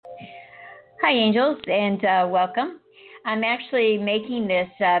Hi, angels, and welcome. I'm actually making this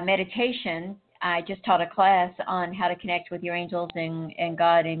meditation. I just taught a class on how to connect with your angels and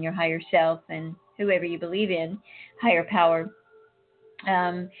God and your higher self and whoever you believe in, higher power.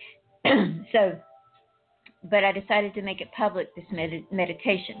 Um, so, but I decided to make it public, this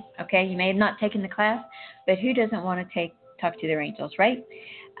meditation. Okay, you may have not taken the class, but who doesn't want to talk to their angels, right?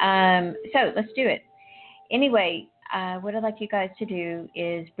 So let's do it. Anyway, what I'd like you guys to do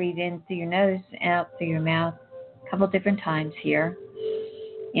is breathe in through your nose and out through your mouth a couple different times here.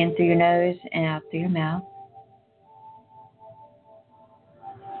 In through your nose and out through your mouth.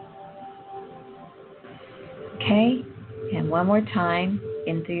 Okay, and one more time.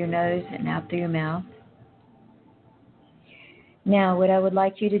 In through your nose and out through your mouth. Now, what I would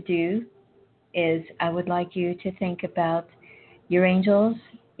like you to do is I would like you to think about your angels.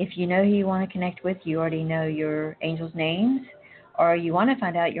 If you know who you want to connect with, you already know your angels' names, or you want to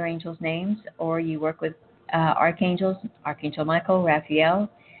find out your angels' names, or you work with archangels, Archangel Michael, Raphael.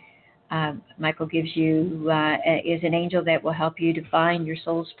 Michael gives you is an angel that will help you define your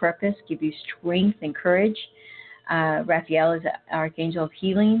soul's purpose, give you strength and courage. Raphael is an archangel of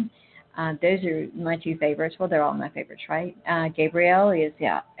healing. Those are my two favorites. Well, they're all my favorites, right? Gabriel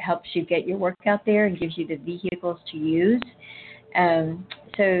helps you get your work out there and gives you the vehicles to use.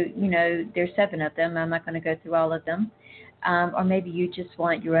 So, there's 7 of them. I'm not going to go through all of them. Or maybe you just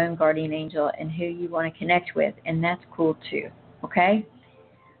want your own guardian angel and who you want to connect with, and that's cool too. Okay?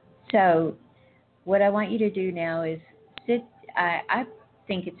 So, what I want you to do now is sit. I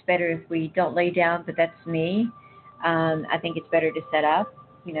think it's better if we don't lay down, but that's me. I think it's better to set up,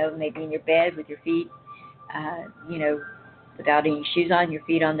 maybe in your bed with your feet, without any shoes on, your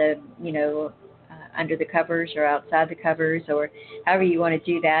feet on the, under the covers or outside the covers or however you want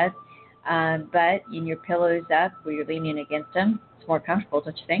to do that. But in your pillows up where you're leaning against them, it's more comfortable,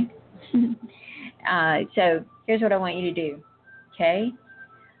 don't you think? So here's what I want you to do, okay?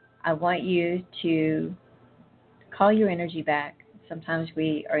 I want you to call your energy back. Sometimes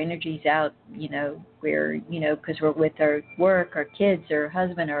our energy's out, because we're with our work, our kids, or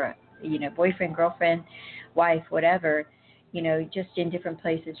husband, or, boyfriend, girlfriend, wife, whatever, just in different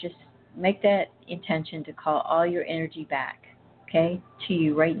places. Just make that intention to call all your energy back, okay, to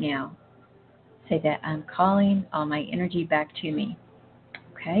you right now. Say that I'm calling all my energy back to me,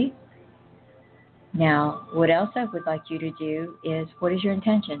 okay? Now, what else I would like you to do is, what is your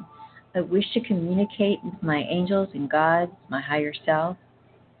intention? I wish to communicate with my angels and God, my higher self.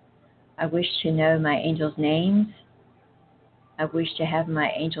 I wish to know my angels' names. I wish to have my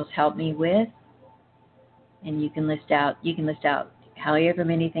angels help me with. And you can list out however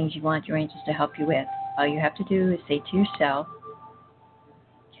many things you want your angels to help you with. All you have to do is say to yourself,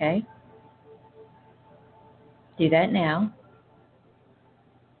 okay? Do that now.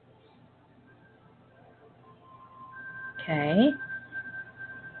 Okay.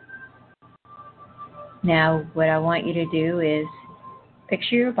 Now, what I want you to do is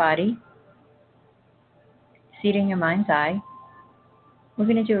picture your body, see it in your mind's eye. We're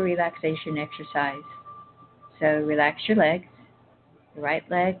going to do a relaxation exercise. So relax your legs, the right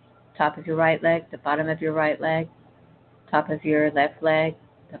leg, top of your right leg, the bottom of your right leg, top of your left leg,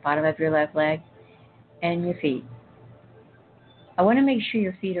 the bottom of your left leg, and your feet. I want to make sure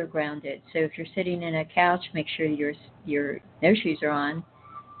your feet are grounded. So if you're sitting in a couch, make sure your no shoes are on.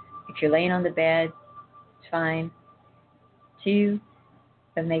 If you're laying on the bed, it's fine. 2,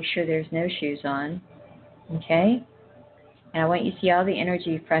 but make sure there's no shoes on. Okay? And I want you to see all the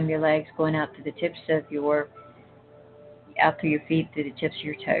energy from your legs going out to the tips of out through your feet, through the tips of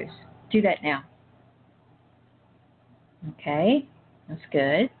your toes. Do that now. Okay? That's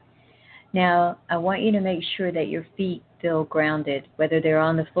good. Now, I want you to make sure that your feet feel grounded. Whether they're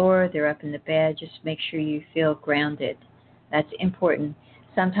on the floor, they're up in the bed, just make sure you feel grounded. That's important.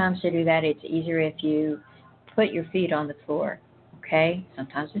 Sometimes to do that, it's easier if you put your feet on the floor. Okay?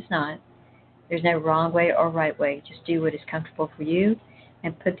 Sometimes it's not. There's no wrong way or right way. Just do what is comfortable for you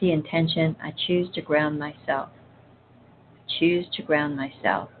and put the intention, I choose to ground myself. I choose to ground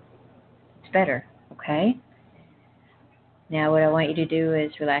myself. It's better, okay? Now what I want you to do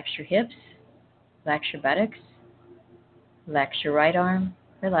is relax your hips, relax your buttocks, relax your right arm,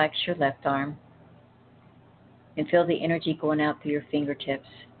 relax your left arm, and feel the energy going out through your fingertips,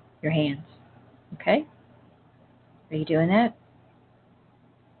 your hands, okay? Are you doing that?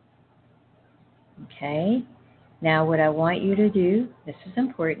 Okay. Now what I want you to do, this is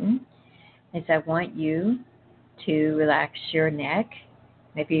important, is I want you to relax your neck.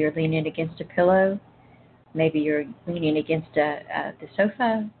 Maybe you're leaning against a pillow. Maybe you're leaning against the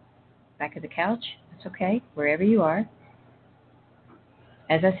sofa, back of the couch. That's okay, wherever you are.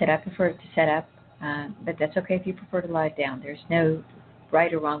 As I said, I prefer to set up, but that's okay if you prefer to lie down. There's no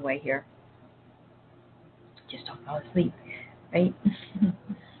right or wrong way here. Just don't fall asleep, right?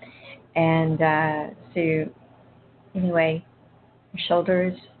 And so, anyway, your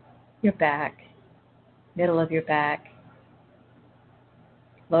shoulders, your back, middle of your back,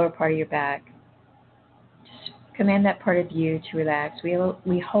 lower part of your back. Just command that part of you to relax.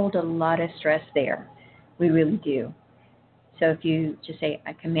 We hold a lot of stress there. We really do. So if you just say,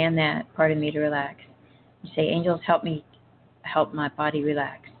 I command that part of me to relax. You say, angels, help me, help my body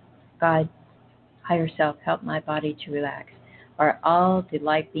relax. God, higher self, help my body to relax. Are all the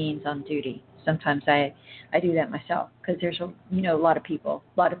light beings on duty? Sometimes I do that myself because there's a lot of people,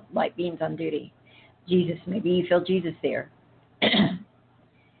 a lot of light beings on duty. Jesus, maybe you feel Jesus there.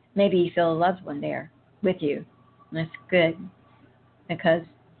 Maybe you feel a loved one there with you. And that's good because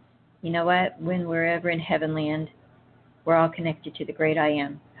you know what? When we're ever in heaven land, we're all connected to the great I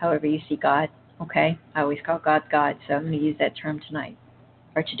am. However you see God, okay? I always call God God, so I'm going to use that term tonight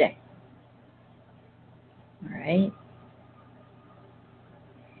or today. All right.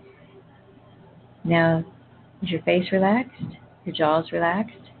 Now, is your face relaxed? Your jaws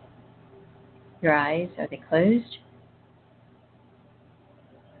relaxed? Your eyes, are they closed?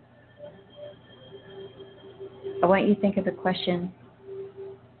 I want you to think of a question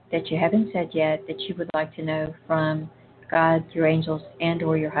that you haven't said yet that you would like to know from God, your angels, and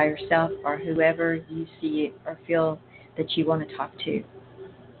or your higher self, or whoever you see or feel that you want to talk to.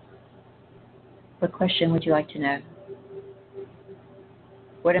 What question would you like to know?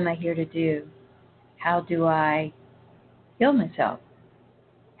 What am I here to do? How do I heal myself?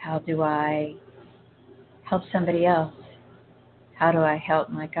 How do I help somebody else? How do I help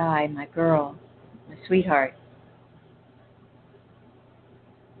my guy, my girl, my sweetheart?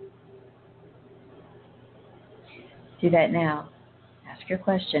 Do that now. Ask your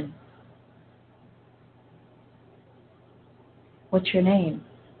question. What's your name?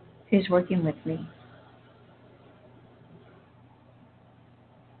 Who's working with me?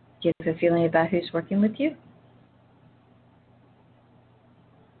 Do you have a feeling about who's working with you?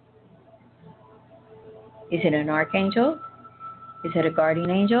 Is it an archangel? Is it a guardian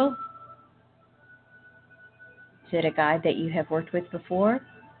angel? Is it a guide that you have worked with before? Or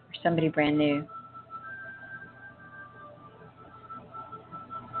somebody brand new?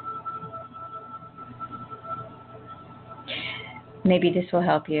 Maybe this will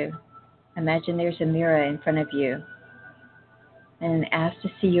help you. Imagine there's a mirror in front of you and ask to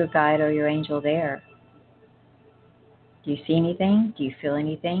see your guide or your angel there. Do you see anything? Do you feel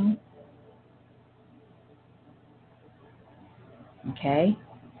anything? Okay.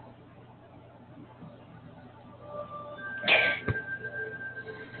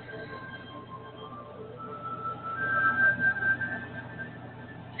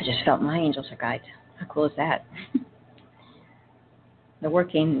 I just felt my angels are guides. How cool is that?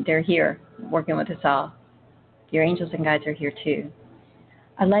 They're here, working with us all. Your angels and guides are here too.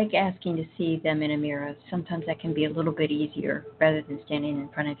 I like asking to see them in a mirror. Sometimes that can be a little bit easier rather than standing in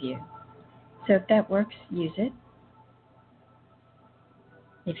front of you. So if that works, use it.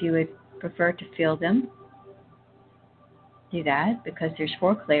 If you would prefer to feel them, do that, because there's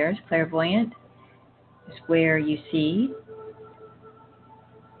 4 clairs. Clairvoyant is where you see.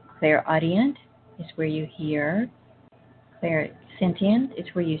 Clairaudient is where you hear. Clairsentient is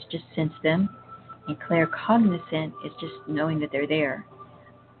where you just sense them. And claircognizant is just knowing that they're there.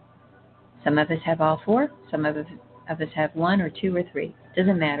 Some of us have all 4. Some of us have 1 or 2 or 3.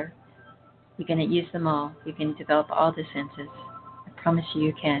 Doesn't matter. You can use them all. You can develop all the senses. I promise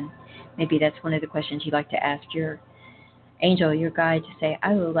you can. Maybe that's one of the questions you'd like to ask your angel, your guide, to say,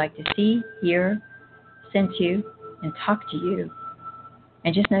 I would like to see, hear, sense you, and talk to you.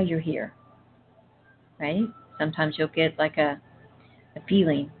 And just know you're here. Right? Sometimes you'll get like a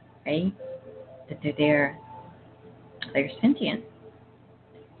feeling, right? That they're there. They're sentient.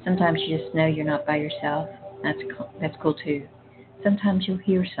 Sometimes you just know you're not by yourself. That's cool too. Sometimes you'll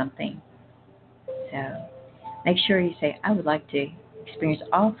hear something. So make sure you say, I would like to experience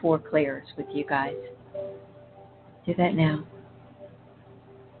all 4 clairs with you guys. Do that now.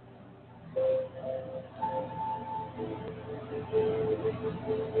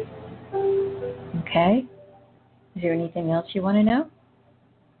 Okay? Is there anything else you want to know?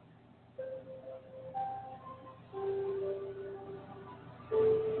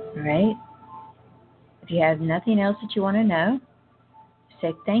 All right. If you have nothing else that you want to know,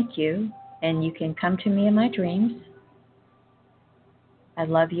 say thank you, and you can come to me in my dreams. I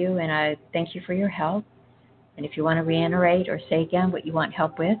love you, and I thank you for your help. And if you want to reiterate or say again what you want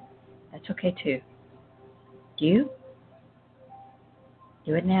help with, that's okay too. Do you?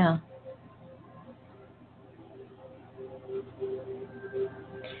 Do it now.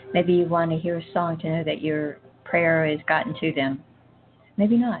 Maybe you want to hear a song to know that your prayer has gotten to them.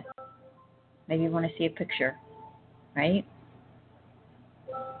 Maybe not. Maybe you want to see a picture, right?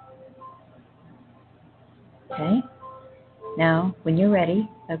 Okay. Now, when you're ready,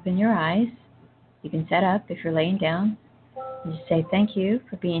 open your eyes. You can set up if you're laying down. And just say, thank you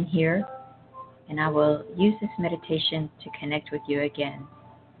for being here, and I will use this meditation to connect with you again.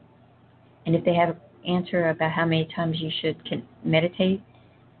 And if they have an answer about how many times you should meditate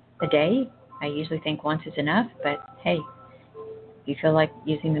a day, I usually think once is enough, but hey, if you feel like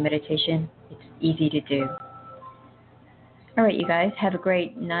using the meditation, it's easy to do. All right, you guys, have a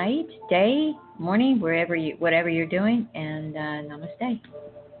great night, day, morning, whatever you're doing, and namaste.